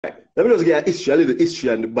Let me just get a little history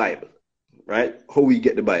on the Bible, right? How we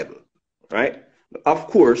get the Bible, right? Of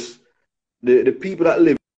course, the people that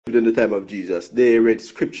lived in the time of Jesus, they read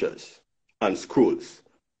scriptures and scrolls,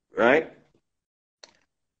 right?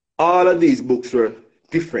 All of these books were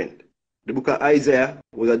different. The book of Isaiah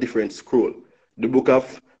was a different scroll. The book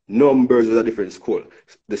of Numbers was a different scroll.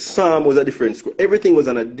 The Psalm was a different scroll. Everything was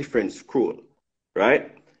on a different scroll,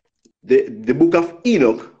 right? The book of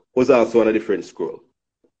Enoch was also on a different scroll,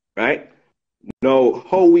 right? Now,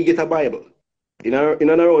 how we get a Bible? In and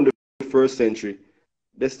around the first century,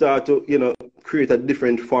 they start to, create a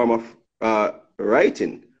different form of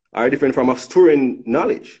writing, or a different form of storing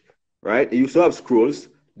knowledge, right? They used to have scrolls,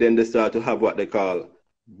 then they start to have what they call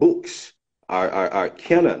books, or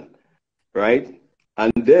canon, right?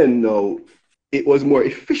 And then now it was more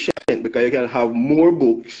efficient because you can have more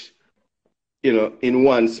books, in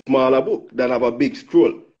one smaller book than have a big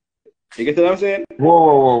scroll. You get what I'm saying?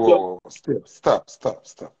 Whoa. Stop.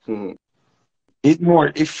 Mm-hmm. It's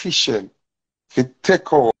more efficient to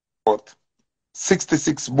take out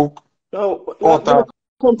 66 book. No,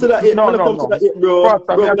 come to that yet. No. To that yet, bro.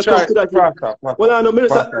 Pastor, Bro, come to that yet. Well, I know,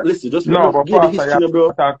 Minister. Listen, just no, but give the Pastor, history,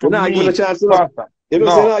 bro. You're not giving a chance, Pastor. You know,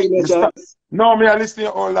 saying not giving a chance. No, me I listen to you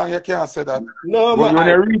all long. You can't say that. No, but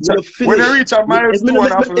man. When you reach a milestone of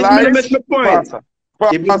life, Pastor, you can't make a point.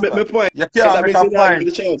 But if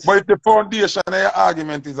the foundation of your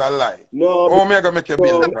argument is a lie, how am I going to make you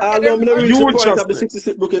build it? I'm going to reach the point of the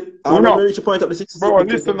 66 book. I'm going to reach the point of the 66 book. Bro,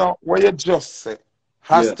 listen now. What you just said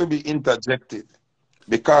has to be interjected.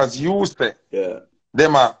 Because you say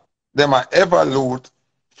them are evolute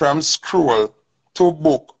from scroll to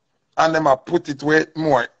book, and them are put it where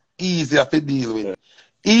more easier to deal with.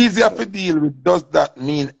 Easier to deal with, does that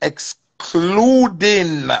mean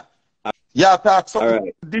excluding? Yeah, talk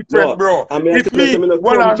something different, bro. If me,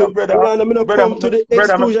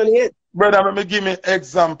 brother, let me give me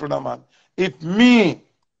example, now, man. If me,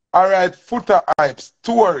 I write Foota hype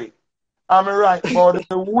story, I'm write about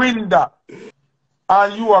the window,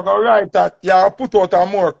 and you are going to write that, you put out a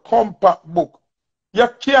more compact book. You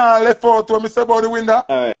can't left out what I say about the window.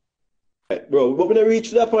 All right, bro. But we don't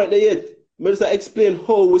reach that point there yet. We just explain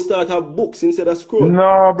how we start have books instead of scroll.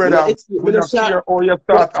 No, brother. We don't care how you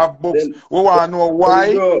start have books. We want to know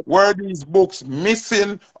why were these books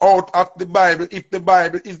missing out of the Bible if the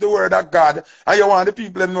Bible is the word of God and you want the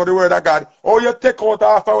people to know the word of God. Or you take out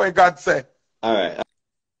after what God said. All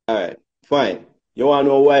right. Fine. You want to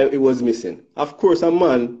know why it was missing. Of course, a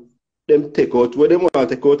man, them take out what they want to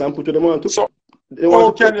take out and put what they want to. So,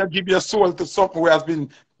 how can you give your soul to something where has been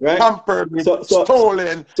tampered with, stolen,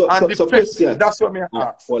 and defected? That's what I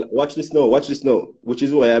ask. Well, watch this now, which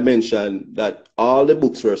is why I mentioned that all the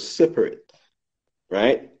books were separate,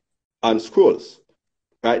 right? And scrolls,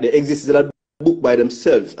 right? They existed as a book by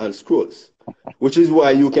themselves and scrolls, which is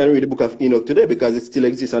why you can read the book of Enoch today because it still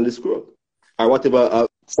exists on the scroll. Or whatever.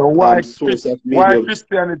 So why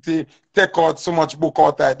Christianity take out so much book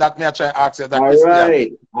out there? That may I try to ask you that.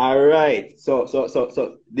 All right. So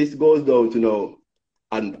this goes down to now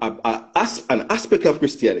an aspect of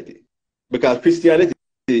Christianity, because Christianity,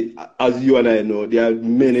 as you and I know, there are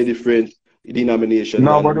many different denominations.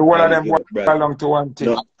 No, but one of them belong to one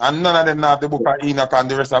thing, and none of them have the book of Enoch and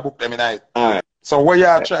the rest of the book them in it. All right. So what you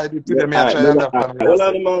try to do to them? I try to understand. Hold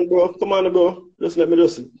on, man, bro. Come on, bro. Let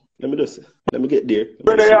me get there.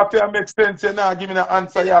 Brother, you have to make sense. You're not giving an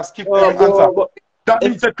answer. You have skip the answer. That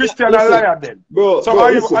means a Christian a liar then. Bro, so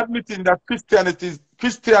are you admitting that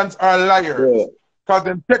Christians are liars? Because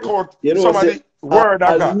they take out some of the word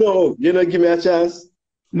of God. No, you don't give me a chance.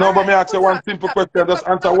 No, but me ask you one simple question. Just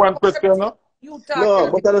answer one question, no?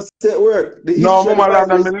 No, but that doesn't work. No, Mama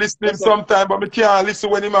Landon, I'm listening sometimes, but I can't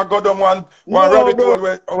listen when he go down one rabbit hole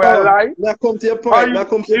where I lie. Now come to your point.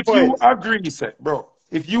 If you agree, say, bro,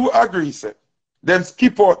 if you agree, say, then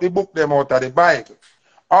skip out the book them out of the Bible.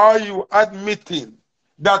 Are you admitting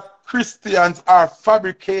that Christians are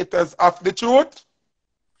fabricators of the truth?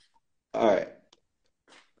 All right.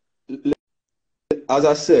 As I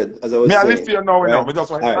was saying, I listen to you now, right?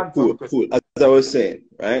 Just want to cool. As I was saying,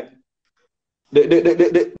 right?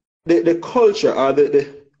 The culture or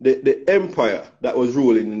the empire that was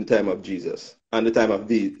ruling in the time of Jesus and the time of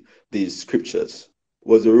these scriptures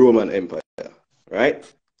was the Roman Empire, right?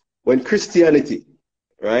 When Christianity,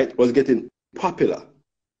 right, was getting popular,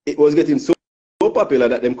 it was getting so popular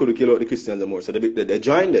that them couldn't kill out the Christians anymore, so they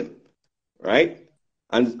joined them, right?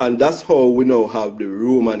 And that's how we now have the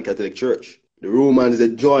Roman Catholic Church. The Romans, they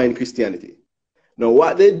joined Christianity. Now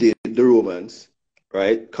what they did, the Romans,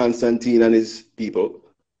 right, Constantine and his people,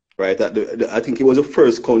 right, I think it was the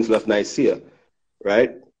first council of Nicaea,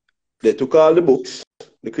 right? They took all the books,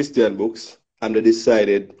 the Christian books, and they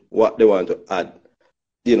decided what they want to add,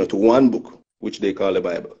 to one book, which they call the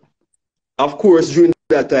Bible. Of course, during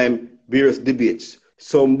that time, various debates.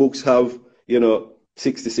 Some books have,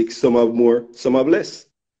 66, some have more, some have less.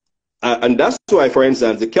 And that's why, for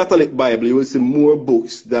instance, the Catholic Bible, you will see more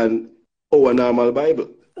books than our normal Bible,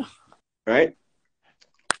 right?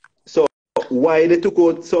 So why they took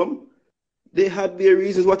out some? They had their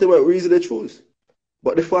reasons, whatever reason they chose.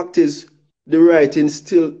 But the fact is, the writing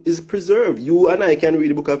still is preserved. You and I can read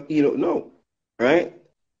the book of Enoch now, right?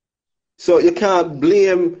 So you can't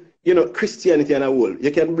blame, Christianity and a whole.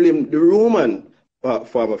 You can blame the Roman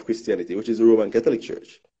form of Christianity, which is the Roman Catholic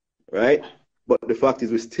Church, right? But the fact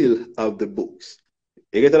is, we still have the books.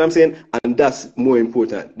 You get what I'm saying? And that's more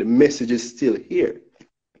important. The message is still here,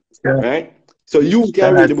 right? So you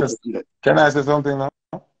can read the book of Enoch. Can I say something now?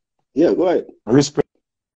 Yeah, go ahead. Respect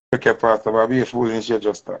your pastor, but be a fool in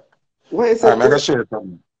just that. Why is it? I'm going to show you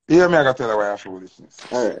something. Here, I'm going to tell you why I'm foolishness.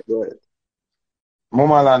 All right, go ahead.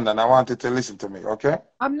 Muma Landon, I want you to listen to me, okay?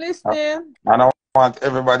 I'm listening. And I want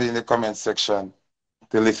everybody in the comment section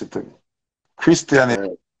to listen to me.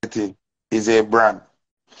 Christianity is a brand.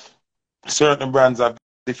 Certain brands have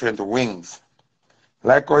different wings.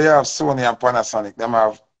 Like how you have Sony and Panasonic, them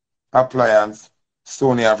have appliance.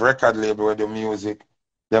 Sony have record label with the music.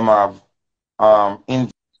 Them have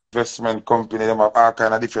investment company. Them have all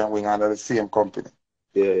kind of different wing under the same company.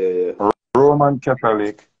 Yeah. Roman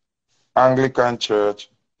Catholic, Anglican Church,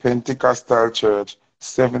 Pentecostal Church,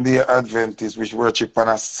 Seventh-day Adventist, which worship on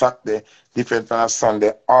a Saturday, different on a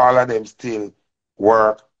Sunday, all of them still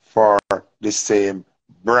work for the same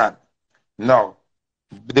brand. Now,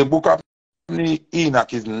 the book of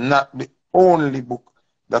Enoch is not the only book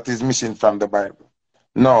that is missing from the Bible.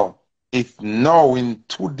 No, if now in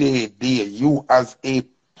today's day, you as a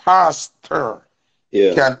pastor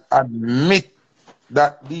can admit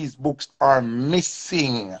that these books are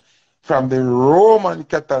missing from the Roman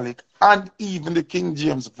Catholic and even the King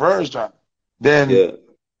James Version, then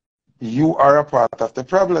you are a part of the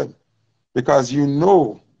problem, because you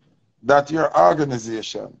know that your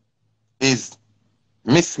organization is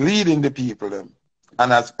misleading the people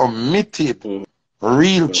and has omitted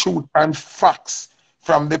real truth and facts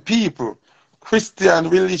from the people. Christian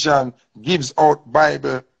religion gives out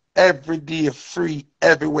Bible every day free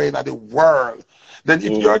everywhere in the world. Then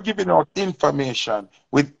if you're giving out information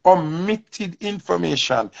with omitted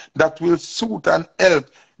information that will suit and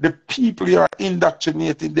help the people you are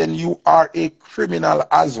indoctrinating, then you are a criminal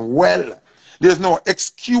as well. There's no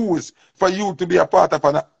excuse for you to be a part of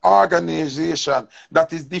an organization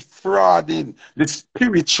that is defrauding the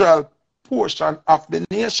spiritual portion of the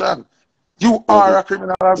nation. You are a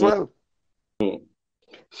criminal as well.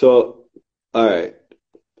 So, all right.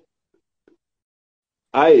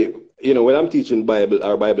 When I'm teaching Bible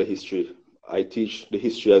or Bible history, I teach the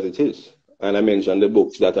history as it is. And I mention the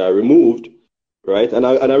books that are removed, right? And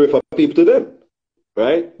I refer people to them,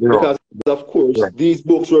 right? Because, of course, these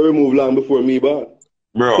books were removed long before me born.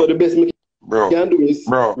 So the best we can do is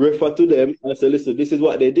refer to them and say, listen, this is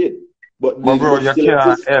what they did. But bro, you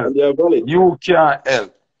can't help. You can't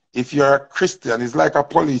help. If you're a Christian, it's like a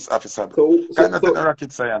police officer. Kind of a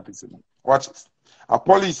rocket scientist. Watch this. A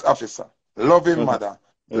police officer, loving mother,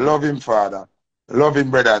 loving father, loving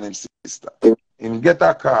brother and sister. Him get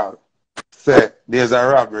a call, say there's a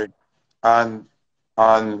robbery on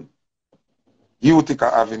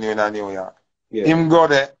Utica Avenue in New York. Him go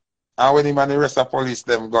there, and when him and the rest of police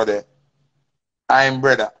them go there, I'm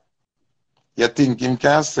brother. You think him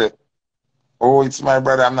can say, oh, it's my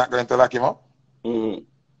brother, I'm not going to lock him up?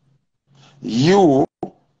 You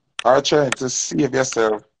are trying to save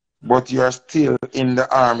yourself, but you are still in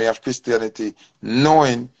the army of Christianity,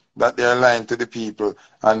 knowing that they are lying to the people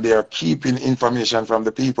and they are keeping information from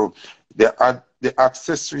the people. The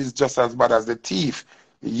accessory is just as bad as the thief.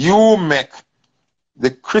 You make the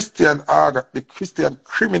Christian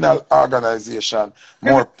criminal organization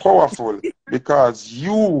more powerful because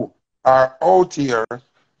you are out here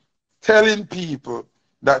telling people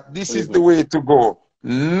that this is the way to go,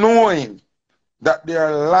 knowing that they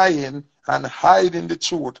are lying and hiding the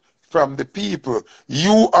truth from the people.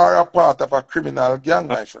 You are a part of a criminal gang,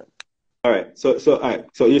 my friend. All right. So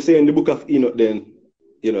you're saying the book of Enoch then,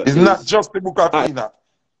 it's not just the book of Enoch.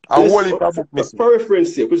 A whole heap of book missing. For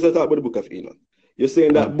reference here, because I talk about the book of Enoch. You're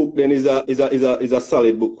saying that book then is a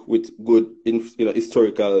solid book with good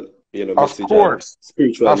historical message, of course,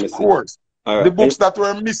 spiritual of message. Course. Right. The books that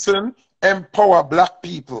were missing empower black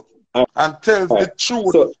people and tells the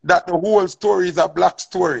truth that the whole story is a black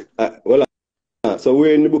story. Well, Nah, so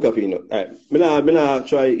we're in the book of Enoch. All right. Me nah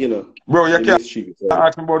try, you know. Bro, you can't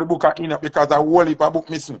ask me about the book of Enoch because I whole heap of book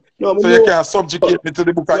missing. No, so you can't subjugate me to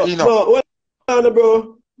the book of Enoch. No, well,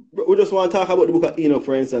 bro. We just want to talk about the book of Enoch,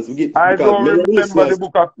 for instance. I don't remember the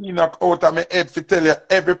book of Enoch out of my head to tell you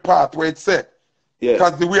every part where it said. Yeah.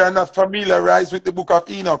 Because we are not familiarized with the book of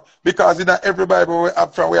Enoch. Because in every Bible we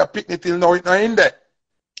have from where picking till now, it's not in there.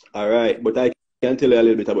 All right, but I can tell you a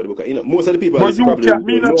little bit about the book of Enoch. Most of the people but you can't,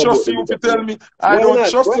 me not trust you to tell me. I don't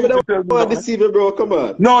trust you to tell me. Why deceive you, bro? Come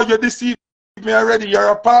on. No, you deceived me already. You're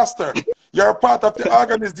a pastor. You're a part of the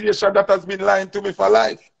organization that has been lying to me for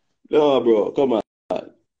life. No, bro, come on.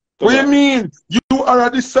 What do you mean? You are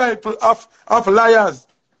a disciple of liars.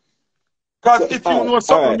 Because if you know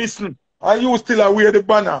something missing, and you still wear the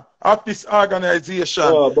banner of this organization,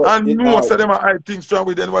 and you know some of them are things from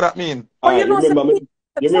within, what that mean?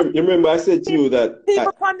 You remember I said to you that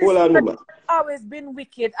people have always been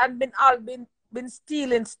wicked and been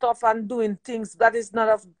stealing stuff and doing things that is not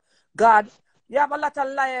of God. You have a lot of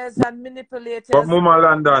liars and manipulators. But Muma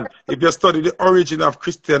Landon, if you study the origin of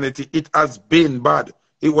Christianity, it has been bad.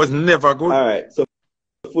 It was never good. All right, so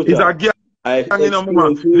it's a gang in a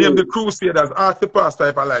Muma named the Crusaders. Ask the pastor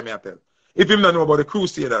if I lie me I tell. If him not know about the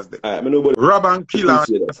Crusaders, then rob and kill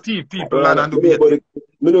and steal people and do it.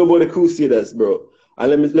 Me know about the Crusaders, bro. And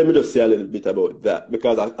let me just say a little bit about that,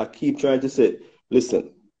 because I keep trying to say,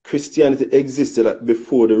 listen, Christianity existed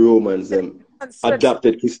before the Romans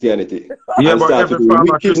adopted Christianity. Yeah, but every form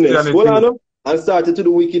of Christianity. And started to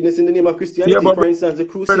do wickedness in the name of Christianity. Yeah, but for instance, the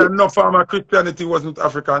Crusade. No form of Christianity wasn't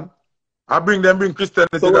African. bring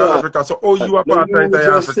Christianity to Africa. So you are part of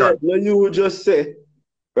Africa. No, you just say,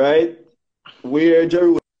 right, where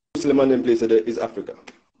Jerusalem and them place is Africa.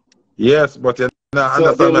 Yes, but you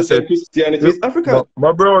understand I said Christianity is Africa.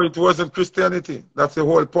 But bro, it wasn't Christianity. That's the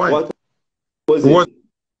whole point. What was it?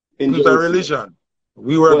 In a religion.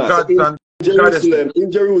 We were gods and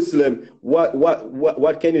in Jerusalem,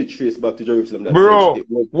 what can you trace back to Jerusalem? Bro,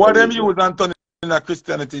 what them use and turn in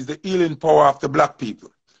Christianity is the healing power of the black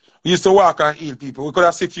people. We used to walk and heal people. We could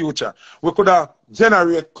have see future. We could have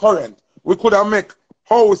generate current. We could have make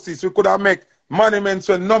houses. We could have make monuments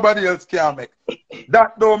when nobody else can make.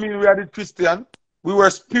 That don't mean we are the Christian. We were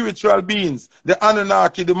spiritual beings. The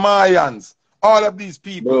Anunnaki, the Mayans, all of these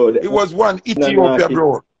people. Bro, it was one Ethiopia,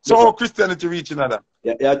 bro. So how Christianity reaching that?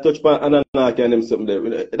 Yeah, touch upon Anunnaki and them something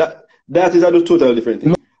there. That is a totally different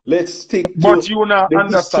thing. Let's stick to but you not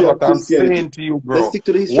understand what I'm saying to you, bro. Let's stick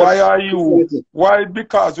to the history. Why are you? Why?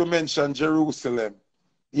 Because you mentioned Jerusalem.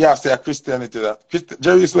 Yeah, say Christianity. That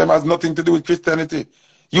Jerusalem has nothing to do with Christianity.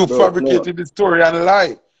 You fabricated the story and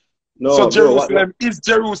lie. No, so Jerusalem is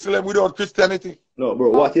Jerusalem without Christianity. No, bro.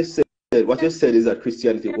 What you said is that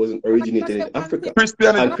Christianity wasn't originated in Africa.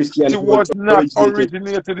 Christianity was not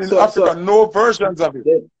originated in Africa. No versions of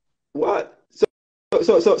it. What? So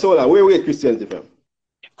where Christianity from?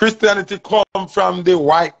 Christianity come from the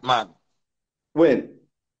white man. When?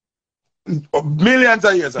 Millions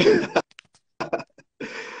of years ago.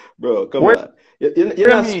 Bro, come on. You're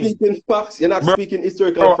not speaking facts. You're not speaking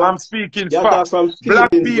historical facts. I'm speaking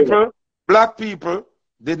facts. Black people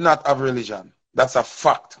did not have religion. That's a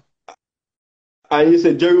fact. And you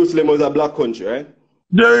said Jerusalem was a black country, right?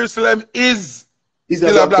 Jerusalem is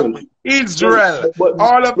still a black country. Israel. But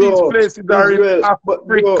all of these places are in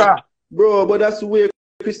Africa. Bro, but that's where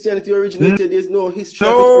Christianity originated. There's no history.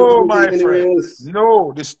 No, my friend.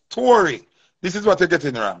 No, the story. This is what you're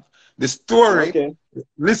getting around. The story. Okay.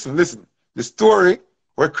 Listen. The story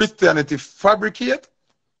where Christianity fabricate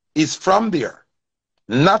is from there.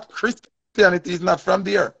 Not Christianity is not from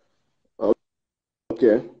there.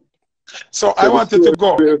 Okay. So I wanted to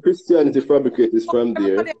go. Where Christianity fabricate is from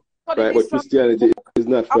there, right? But Christianity is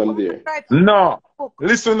not from there. No.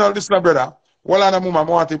 Listen, brother. Well, I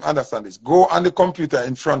want him to understand this. Go on the computer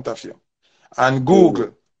in front of you and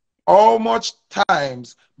Google how much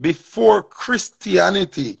times before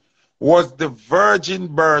Christianity was the virgin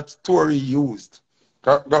birth story used.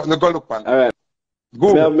 Go look, man. All right.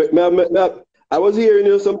 Google. I was hearing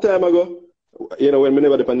you some time ago, when we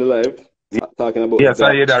never on the live, talking about yes,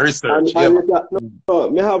 I hear that research.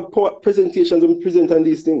 Me have presentations and present on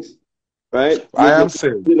these things. Right? I am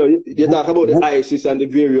saying. You talk about the Isis and the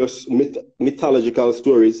various mythological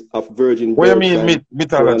stories of virgin birth. What do you mean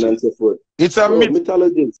mythology? And so forth. It's a myth.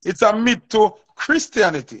 Mythology. It's a myth to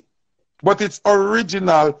Christianity, but it's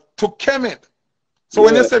original to Kemet. So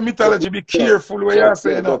when you say mythology, be careful what you're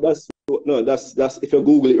saying. That's if you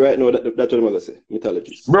Google it right now, that's what I'm gonna say.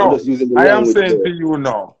 Mythology. Bro, I am saying to you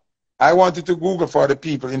now. I want you to Google for the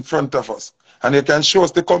people in front of us, and you can show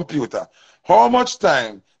us the computer. How much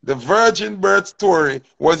time the virgin birth story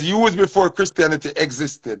was used before Christianity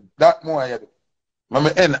existed. That more I do. I'm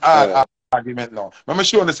end argument now. I'm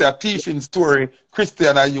sure to say a thieving story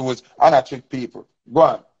Christian I use and I trick people. Go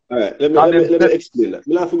on. All right, let me explain that.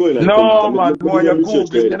 Have to go in and no, man, more you're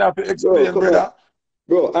Googling, you have to explain, brother.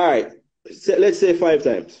 Bro, all right. Let's say 5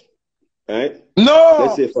 times. All right? No!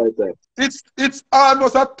 Let's say 5 times. It's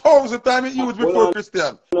almost 1,000 times it used before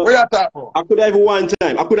Christian. No. Where you talking about? I could have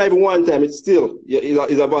one time. It's still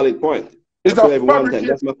is a valid point. It's a fabricated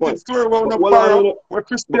that's my point. Story where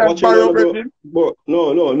Christian borrow everything.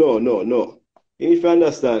 No. If you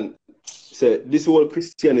understand, say this whole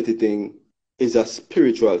Christianity thing is a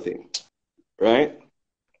spiritual thing, right?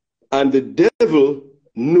 And the devil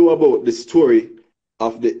knew about the story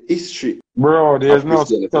of the history. Bro, there's no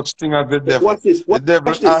such thing as the devil. What's this? The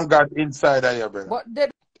devil and God inside of you,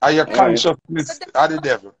 brother. Are your consciousness of the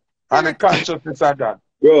devil? And the consciousness of God.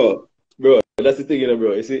 Bro, that's the thing,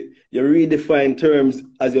 bro. You see, you redefine terms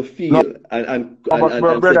as you feel.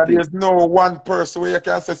 Brother, there's no one person where you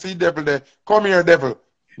can say, see devil there. Come here, devil.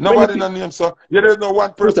 Nobody no name, so there's no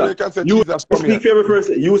one person where you can say, Jesus, come here. You speak for every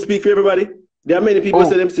person. You speak for everybody. There are many people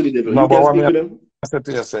say them to the devil. No, you can speak for them. I said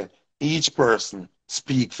to you, say, each person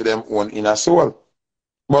speak for them own inner soul.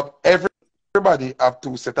 But everybody have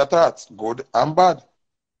 2 sets of thoughts, good and bad.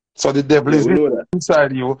 So the devil is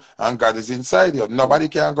inside you and God is inside you. Nobody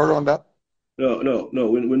can go around that. No.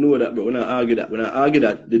 We know that, bro. We're not argue that.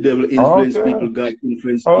 The devil influence people, God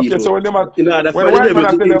influence people. Okay, so when the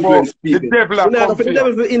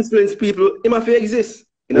devil to influence people, he must exist.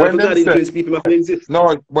 In order for God influence people, he must exist.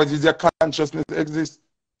 No, but is your consciousness exist?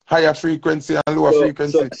 Higher frequency and lower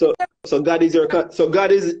frequency. So God is your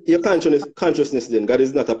consciousness then. God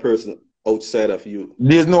is not a person outside of you.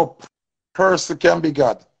 There's no person can be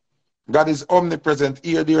God. God is omnipresent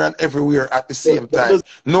here, there, and everywhere at the same time.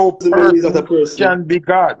 No person can be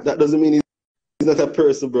God. That doesn't mean he's not a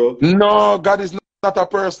person, bro. No, God is not a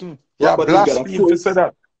person. Yeah, blaspheme to say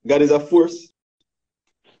that. God is a force.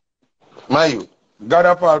 My God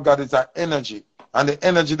of all God is an energy. And the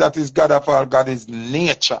energy that is God of all God is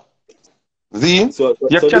nature. See? You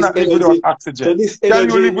cannot live without oxygen. So this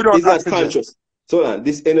energy is not conscious. So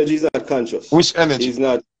this energy is not conscious. Which energy? It's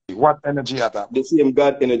not. What energy at that? The same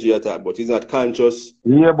God energy at that, but he's not conscious.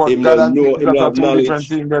 Yeah, but God and Jesus are 2 different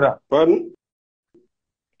things, brother. Pardon?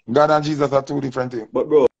 God and Jesus are 2 different things. But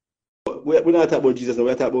bro, we're not talking about Jesus,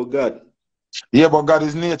 we're talking about God. Yeah, but God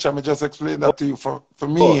is nature. I just explain that to you for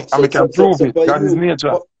me, and we can prove it. God is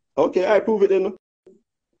nature. Okay, I prove it then.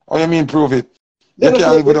 Oh, you mean prove it? You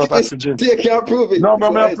can't live without oxygen. You can't prove it. No,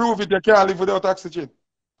 but I prove it. You can't live without oxygen.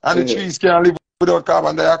 And the trees can't live without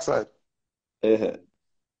carbon dioxide.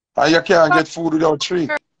 And you can't get food without tree.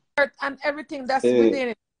 Earth and everything that's within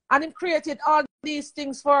it. And he created all these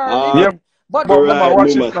things for But Muma, watch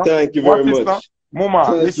it now. Thank you very much. Muma,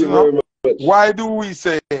 listen now. Why do we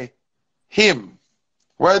say him?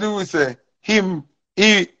 Why do we say him?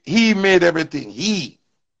 He made everything. He.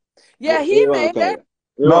 Yeah, he made it.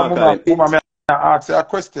 No, Muma, may I ask you a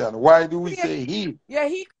question? Why do we say he? Yeah,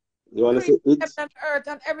 he created heaven and earth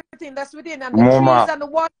and everything that's within, and the trees and the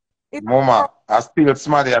water. Mama, I still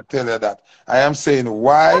smarty, I tell you that. I am saying,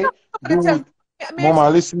 why do we, Mama,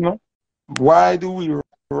 listen, no? Why do we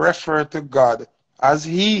refer to God as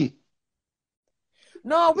he?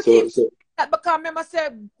 No, we keep that because remember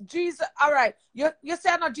said Jesus, all right, you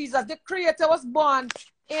say not Jesus, the creator was born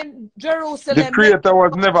in Jerusalem. The creator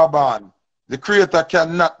was never born. The creator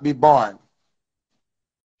cannot be born.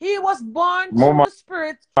 He was born through the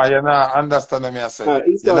spirit. You're not understanding me, I say.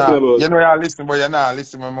 You know you're listening, but you're not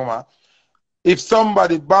listening, Mama. If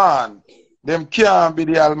somebody born, them can't be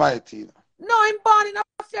the Almighty. No, I'm born in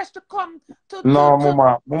a flesh to come to. No,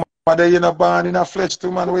 Mama. Mama, you're not born in a flesh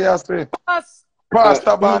too, man. What you say?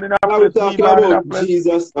 Pastor born in a flesh. Are we talking about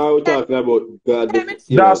Jesus? Are we talking about God?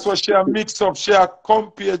 That's what she mix up. She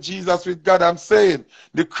compare Jesus with God. I'm saying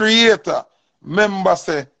the Creator. Remember,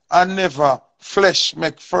 say, I never flesh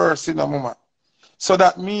make first in a moment. So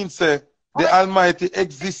that means the Almighty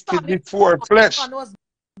existed before flesh.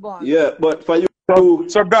 Yeah, but for you,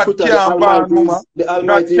 so God can't born, Mama. The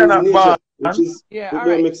Almighty God cannot born, which is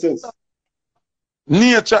right. Makes sense.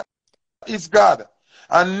 Nature is God,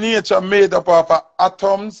 and nature made up of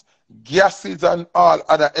atoms, gases, and all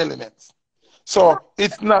other elements. So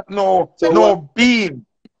it's not no being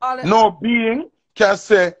can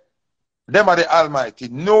say them are the Almighty.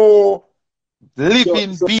 No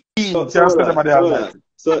living being can say them are the Almighty.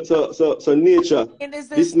 So nature,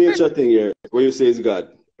 this nature thing here, where you say is God,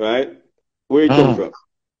 right? Where it come from?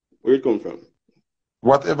 Where it come from?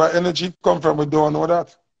 Whatever energy come from, we don't know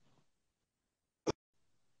that.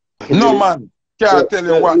 No man can't tell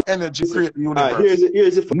you what energy create the universe.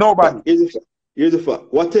 Here's the fact. Nobody. Here's the fact.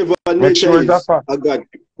 Whatever Make nature sure is, a God.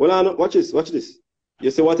 Well, I know, watch this.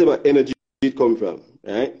 You say whatever energy it come from,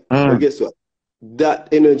 right? But guess what? That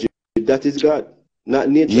energy, that is God, not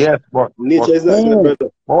nature. Yes, but nature is not God,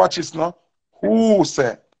 brother. But watch this now. Who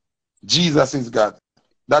said Jesus is God?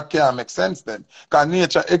 That can't make sense then. Because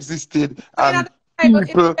nature existed and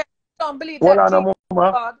people. Don't believe Well,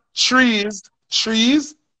 that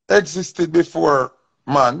trees existed before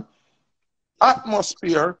man.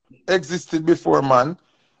 Atmosphere existed before man.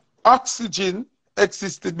 Oxygen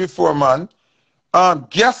existed before man.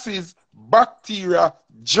 Gases, bacteria,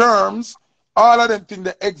 germs, all of them things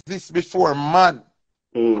that exist before man.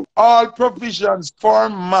 All provisions for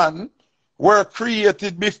man were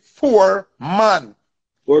created before man.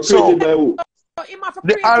 Were created by who?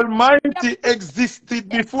 The Almighty existed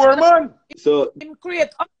before man. So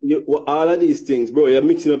all of these things, bro, you're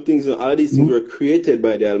mixing up things. All of these things were created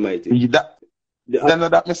by the Almighty. The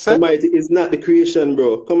Almighty is not the creation,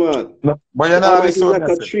 bro. Come on. No, but you're not listening to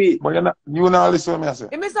me. But you're not listening to me. I say.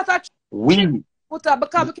 It means that a tree. We.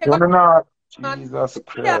 Jesus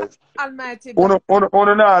Christ. Almighty. Uno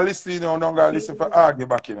not listen, you know, don't go listen for argue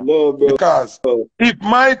back, you know. No, bro. Because if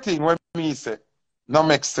my thing, when me say, no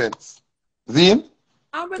make sense. Zin?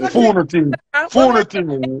 Foona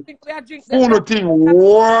thing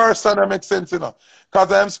worse than that make sense, you know.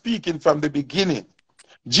 Because I am speaking from the beginning.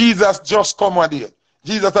 Jesus just come on here.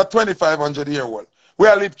 Jesus at 2,500 years old. We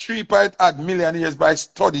have lived 3.8 million years by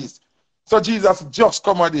studies. So Jesus just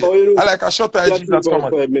come on here. I like a shot at Jesus come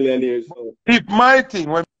on here. If my thing,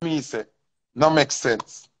 when me say, no make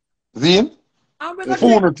sense. Zin?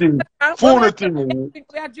 Foona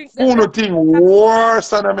thing worse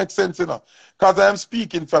than that make sense, you know. Because I am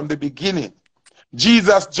speaking from the beginning.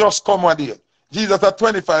 Jesus just come on here. Jesus at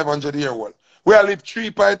 2,500 years old. We have lived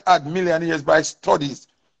 3.8 million years by studies.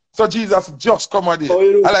 So Jesus just come on here.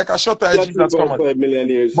 I like a shot at Jesus come on here.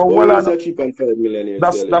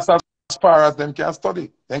 But that's as far as them can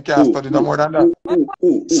study. They can't study no more than that.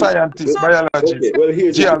 Scientists,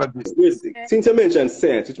 biologists, geologists. Since I mentioned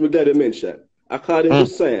science, which we're glad to mention, according to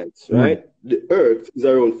science, right, the Earth is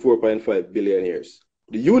around 4.5 billion years.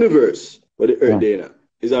 The universe, where the Earth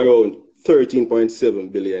is around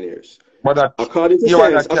 13.7 billion years. But according to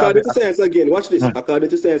science again, watch this. According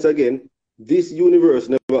to science again, this universe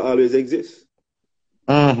never always exists.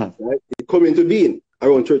 Right? It came into being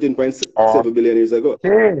around 13.7 billion years ago.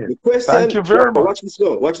 The question, thank you very much.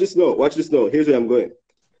 Watch this now. Here's where I'm going.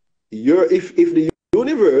 If the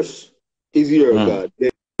universe is your God,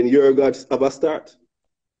 then your God have a start.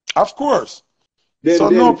 Of course. Then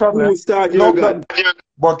no problem. Who start your God?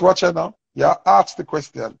 But watch it now. You ask the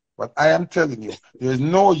question. But I am telling you, there is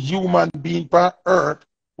no human being on earth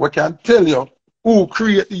who can tell you who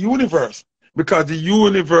created the universe. Because the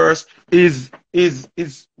universe is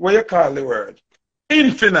what you call the word?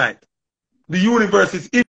 Infinite. The universe is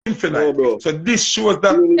infinite. No, so this shows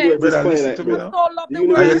that brother, listen to me now.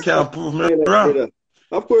 And you can't prove me wrong.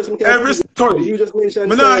 Of course, every study. You just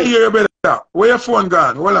mentioned. I'm not hear better. Where your phone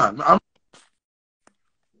gone? Hold on.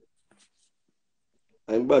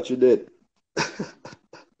 I'm about you dead.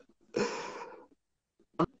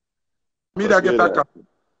 Me that get a call.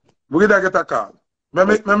 We that get a call. Let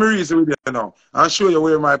me reason with you now and show you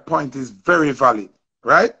where my point is very valid.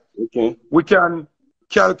 Right? Okay. We can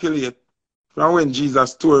calculate from when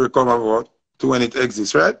Jesus' story come about to when it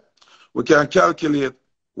exists, right? We can calculate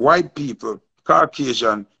white people,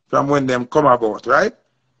 Caucasian, from when them come about, right?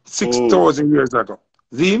 6,000 years ago.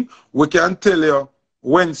 Then we can tell you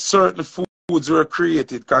when certain foods were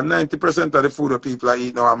created, because 90% of the food that people are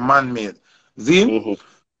eating are man-made. Then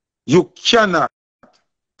you cannot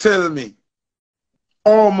tell me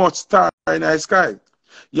how much stars in the sky.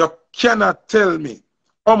 You cannot tell me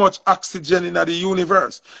how much oxygen in the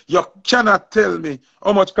universe. You cannot tell me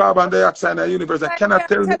how much carbon dioxide in the universe. You cannot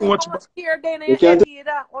tell me how much. You can't tell me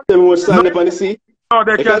how much sand upon the sea. No,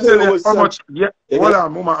 they can't tell you how much. Yeah, hold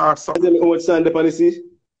on, muma ask something. Tell me how much sand upon the sea.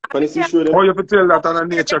 Upon the seashore. Oh, you have to tell that on a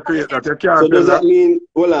nature create that. You can't. So does that mean?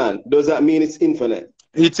 Hold on. Does that mean it's infinite?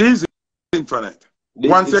 It is infinite.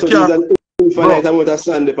 Once you can't. Infinite amount of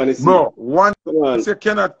sand upon the sea. Bro, once you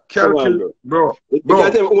cannot calculate, bro. You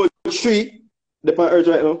can't tell me how much tree upon Earth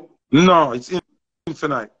right now. No, it's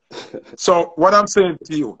infinite. So what I'm saying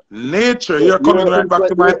to you, nature, you're coming right back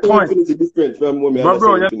to my point. Different from what but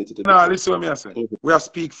bro, nah, listen to what I say. We have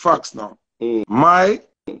speak facts now. My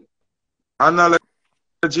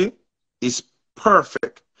analogy is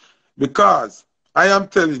perfect because I am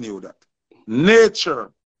telling you that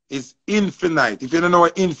nature is infinite. If you don't know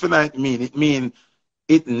what infinite means, it means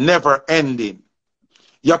it never ending.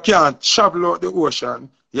 You can't travel out the ocean.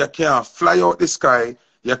 You can't fly out the sky.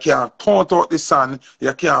 You can't count out the sun.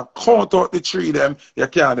 You can't count out the tree them. You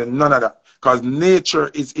can't do none of that. Because nature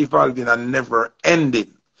is evolving and never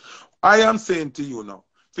ending. I am saying to you now,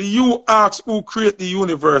 for you ask who create the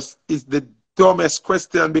universe is the dumbest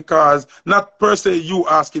question, because not per se you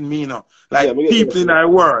asking me now. Like people in our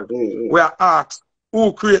world, we are asked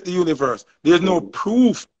who create the universe. There's no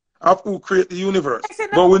proof of who create the universe.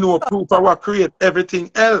 But we know proof of what create everything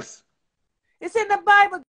else. It's in the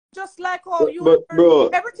Bible, just like how bro,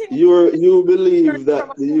 everything you believe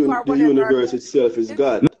that the universe itself is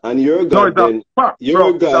God. And you're God, no, then fact, you're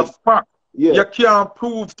bro, God. it's a fact. Yeah. You can't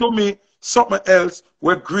prove to me something else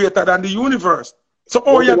were greater than the universe. So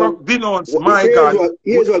all you got to denounce my God.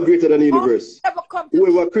 Here's what greater than the universe.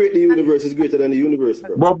 Whoever created the universe is greater than the universe,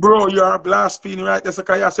 bro. But bro, you are blaspheming right there. So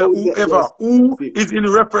can you say whoever? Who is in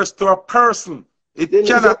reference to a person? It then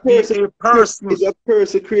cannot be a person. It's a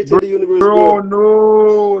person created the universe, bro.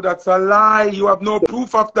 No, that's a lie. You have no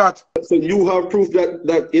proof of that. So you have proof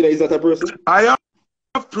that you know is not a person? I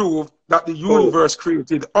have proof that the universe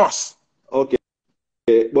created us. Okay.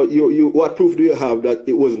 But what proof do you have that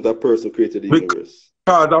it wasn't a person who created the universe?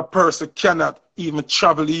 Because a person cannot even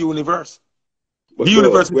travel the universe. But the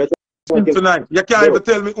universe is infinite. You can't even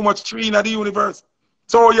tell me how much tree in the universe.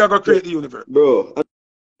 So you're going to create the universe. Bro,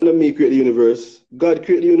 let me create the universe. God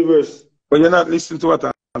created the universe. But you're not listening to what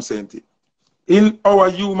I'm saying to you. In our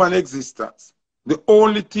human existence, the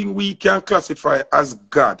only thing we can classify as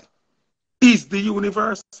God is the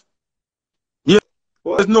universe.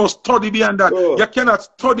 There's no study beyond that. Bro, you cannot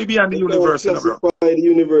study beyond the universe, bro. The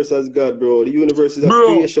universe as God, bro. The universe is a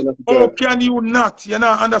creation of God. How can you not? You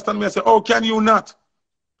not understand me? I say, how can you not?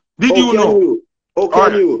 Did you know? How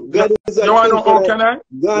can you? God is a you want to know how can I?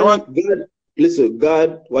 God, listen,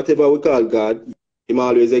 God, whatever we call God, Him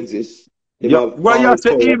always exists. Why you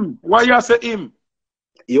say Him? Why you say Him?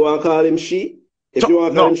 You want to call Him she? If you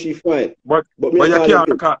want to call Him she, fine. But you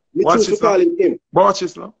can't call Him. Watch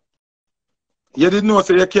this now. You didn't know,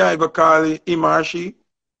 so you can't even call it him or she.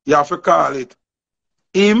 You have to call it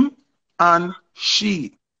him and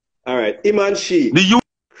she. All right, him and she.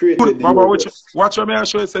 Created the universe. Watch what I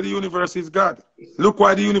show you, say the universe is God. Look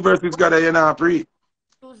why the universe is God and you're not free.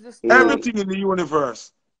 Everything in the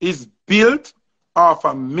universe is built off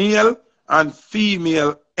a male and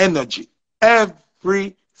female energy.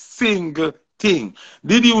 Every single thing.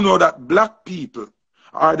 Did you know that black people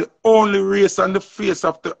are the only race on the face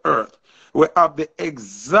of the earth we have the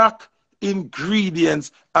exact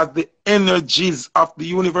ingredients as the energies of the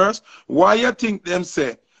universe? Why you think them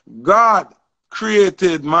say God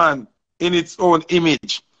created man in its own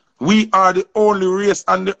image? We are the only race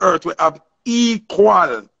on the earth we have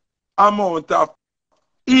equal amount of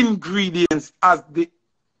ingredients as the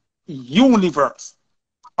universe.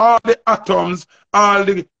 All the atoms, all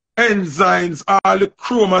the enzymes, all the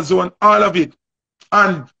chromosomes, all of it.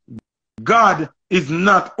 And God is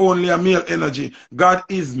not only a male energy. God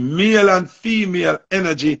is male and female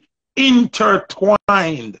energy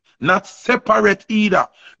intertwined, not separate either.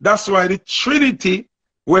 That's why the Trinity,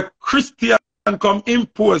 where Christian come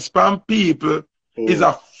impose from people, is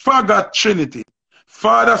a faggot Trinity.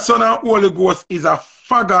 Father, Son, and Holy Ghost is a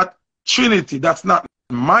faggot Trinity. That's not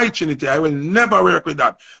my Trinity. I will never work with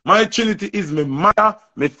that. My Trinity is my mother,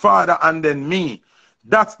 my father, and then me.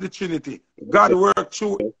 That's the Trinity. God worked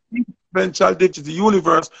through eventual digital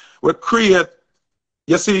universe will create,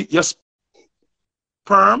 you see, your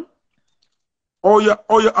sperm, or you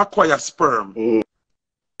acquire sperm.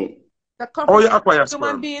 Or you acquire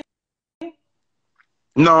sperm.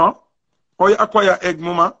 No. Or you acquire egg,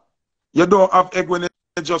 mama. You don't have egg when you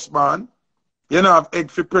just born. You don't have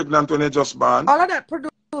egg for pregnant when you just born. All of that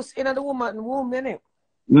produced in the woman womb, innit?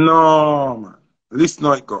 No, man. Listen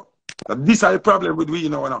how it go. This is the problem with we, you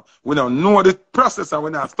know, we don't know the process and we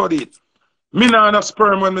don't study it. Me not have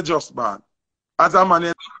sperm when me just born. As a man,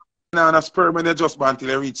 you not have sperm when you just born until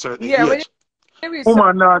you reach certain age.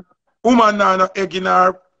 Woman not have egg in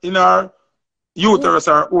her uterus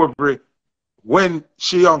or ovary when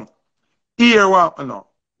she young. Here what no.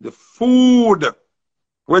 The food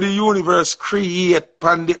where the universe create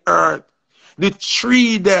upon the earth, the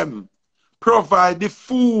tree them provide the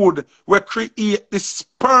food where create the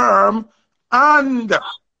sperm and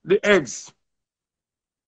the eggs.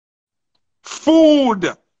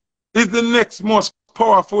 Food is the next most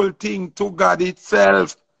powerful thing to God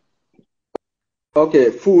itself. Okay,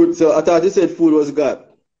 food. So I thought you said food was God.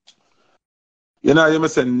 You know, you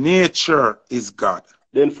must say nature is God.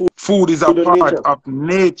 Then food is a part of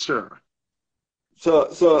nature.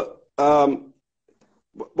 So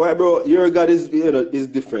Boy, bro, your God is, is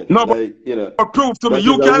different. No, like, but prove to me.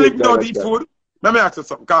 You can live without eat food. Let me ask you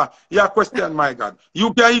something. Cause you question my God.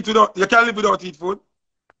 You can live without eat food?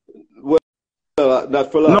 Well,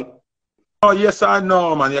 not for long. No. Oh, yes or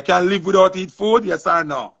no, man. You can live without eat food? Yes or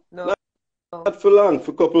no? No. Not for long,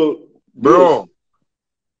 for a couple Bro, days.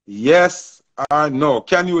 Yes or no?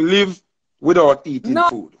 Can you live without eating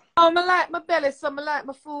food? No, I like my belly, so I like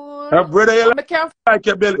my food. Whether you like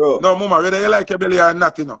your belly, no, mama, whether you like your belly or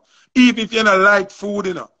not, even if you don't like food,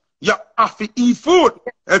 you have to eat food.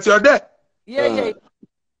 That's your day. Yeah.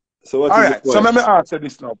 So what all is right, the point? so let me ask you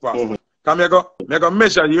this now, Pastor. Come I go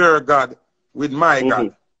measure your God with my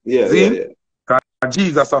God. Yeah, see? yeah. Because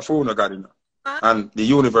Jesus is for God, and the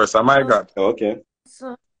universe are my God. Okay.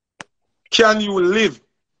 Can you live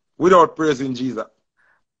without praising Jesus?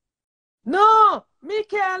 No, me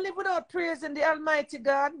can't live without praising the Almighty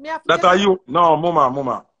God. Me have to That are you? No,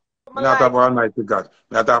 mama. I'm not about Almighty God.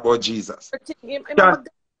 I'm not about Jesus.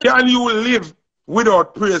 Can you live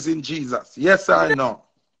without praising Jesus? Yes or no?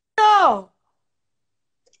 No.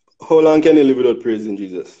 How long can you live without praising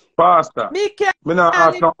Jesus? Pastor, me can't not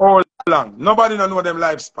ask no how long. Nobody don't know them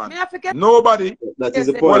lifespan. Nobody. That is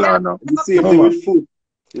the point. Well, it's the same thing with food.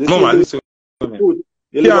 Mama, listen to me. Food.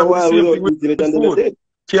 You live a while without eating it and then food.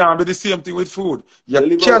 Can't be the same thing with food.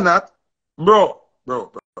 You cannot. Bro.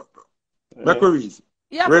 Make a reason.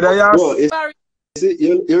 Whether you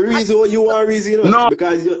your reason what you want reason. No.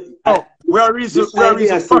 Because you we are reason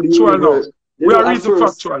factual now. We are reason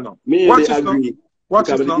factual now. Watch this now. Watch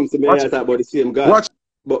this now. Watch talk about the same God.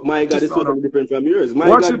 But my God is totally different from yours. My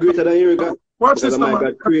God greater than your God. Watch this now, my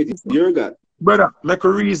God created your God. Brother, make a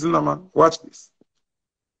reason, man. Watch this.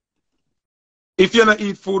 If you don't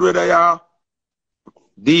eat food, whether you are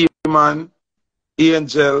demon,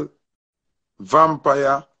 angel,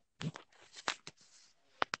 vampire,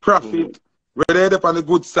 prophet, whether you're on the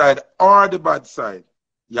good side or the bad side,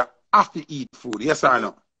 you have to eat food. Yes or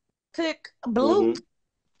no? Click blue.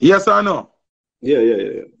 Yes or no? Yeah.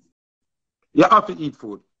 You have to eat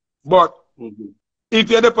food. But if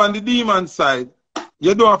you're on the demon side,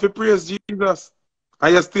 you don't have to praise Jesus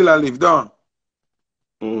and you still live down.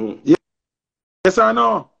 Yes or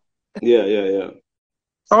no? Yeah.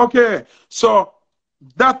 Okay. So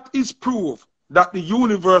that is proof that the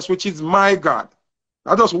universe, which is my God,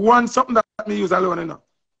 I just want something that me use alone,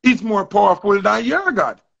 it's more powerful than your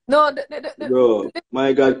God. No, bro,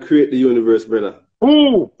 my God create the universe, brother.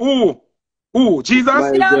 Jesus?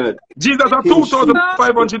 My God. Jesus are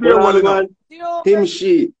 2,500 years old, man. Him,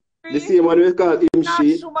 she. The same one we call him,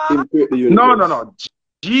 she. Him create the universe. No.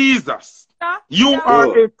 Jesus. You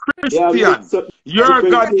are a Christian. Your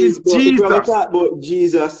God is Jesus. If we're going to talk about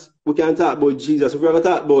Jesus, we can talk about Jesus. If we're going to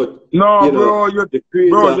talk about bro, the creator,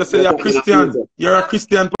 bro, you say you're Christian. You're a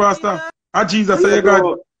Christian pastor. And Jesus say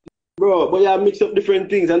God. Bro, but you mix up different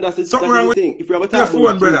things, and that's the thing. If we're going to your talk phone,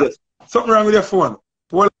 about brother. Jesus. Something wrong with your phone.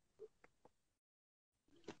 Well,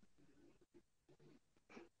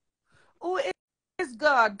 who is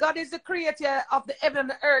God? God is the creator of the heaven and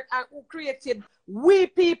the earth, and who created we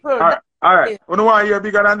people. All right. You don't want to hear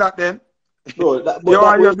bigger than that then? Bro, that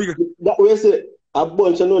way say a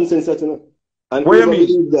bunch of nonsense, And what you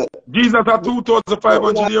mean? That. Jesus are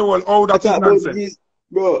 2,500 years old. Oh, that is nonsense.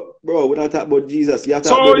 Bro, we're not talking about Jesus.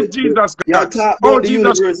 So is Jesus God? You talk about the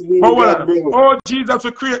universe being God, bro. Oh, Jesus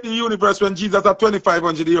will create the universe when Jesus are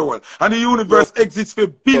 2,500 years old. And the universe exists for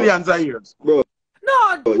billions of years. Bro.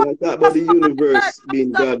 No, you talk about the universe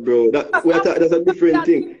being God, bro. That's a different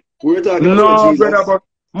thing. We're talking about Jesus. Brother, but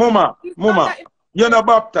Mama, you're not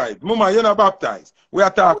baptized. Mama, you're not baptized. We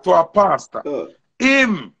are talking to a pastor.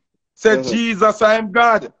 Him said, Jesus, I am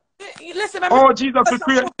God. Listen, Jesus will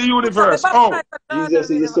create the universe.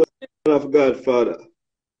 Jesus is the Son of God, Father.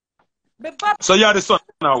 So you're the Son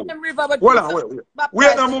now.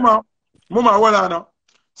 Wait now, Mama, hold on now.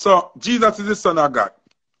 So Jesus is the Son of God.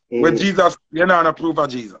 When Jesus, you're not a proof of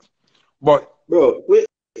Jesus. But bro, wait,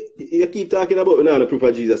 you keep talking about you're not a proof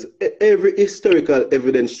of Jesus. Every historical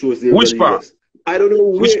evidence shows there was Jesus. I don't know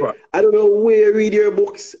where. I don't know where you read your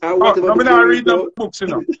books or whatever. I'm not read the books,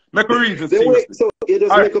 Make a reason. So you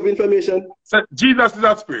just make up information. So Jesus is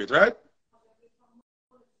that spirit, right?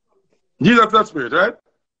 Jesus is that spirit, right?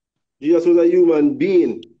 Jesus was a human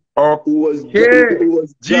being. Who was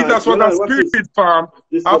Jesus was a spirit form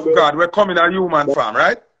of God. We're coming a human form,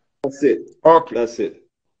 right? That's it. Okay. That's it.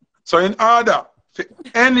 So in order for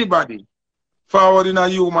anybody forward in a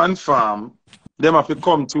human form, them have to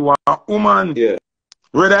come to a woman. Yeah.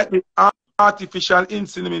 Whether it's artificial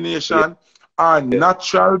insemination or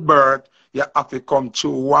natural birth, you have to come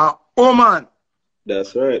to a woman.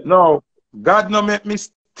 That's right. No, God no make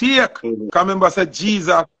mistake mistake. Remember, I said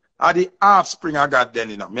Jesus are the offspring of God then,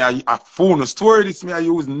 you know. Me a phone story this me I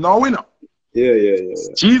use now, you know. Yeah.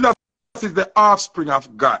 Jesus is the offspring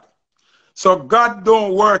of God. So God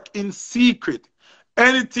don't work in secret.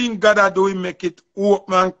 Anything God I do, he make it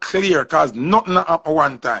open and clear, because nothing happen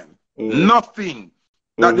one time. Nothing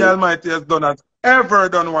that the Almighty has done has ever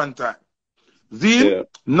done one time. Then,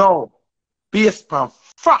 no, based on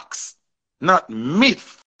facts, not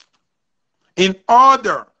myth. In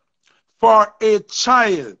order for a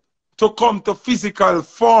child to come to physical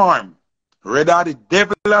form, whether the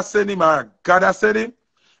devil has said him or God has said him,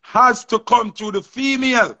 has to come through the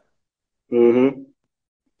female.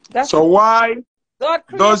 So why God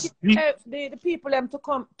does created the people them to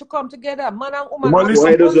come together, man and woman.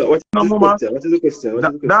 Why does that? What is the question?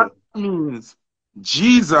 That means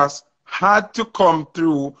Jesus had to come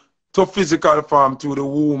through to physical form through the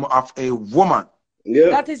womb of a woman. Yeah.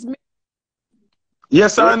 That is me.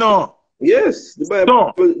 Yes or no? Yes. The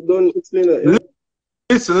Bible don't explain that. Yeah.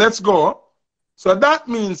 Listen, let's go. So that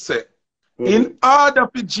means in order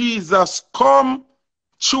for Jesus come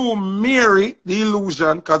through Mary, the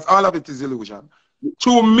illusion, because all of it is illusion,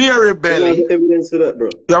 through Mary belly. You have evidence to that, bro.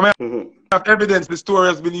 You have evidence the story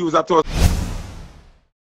has been used at us.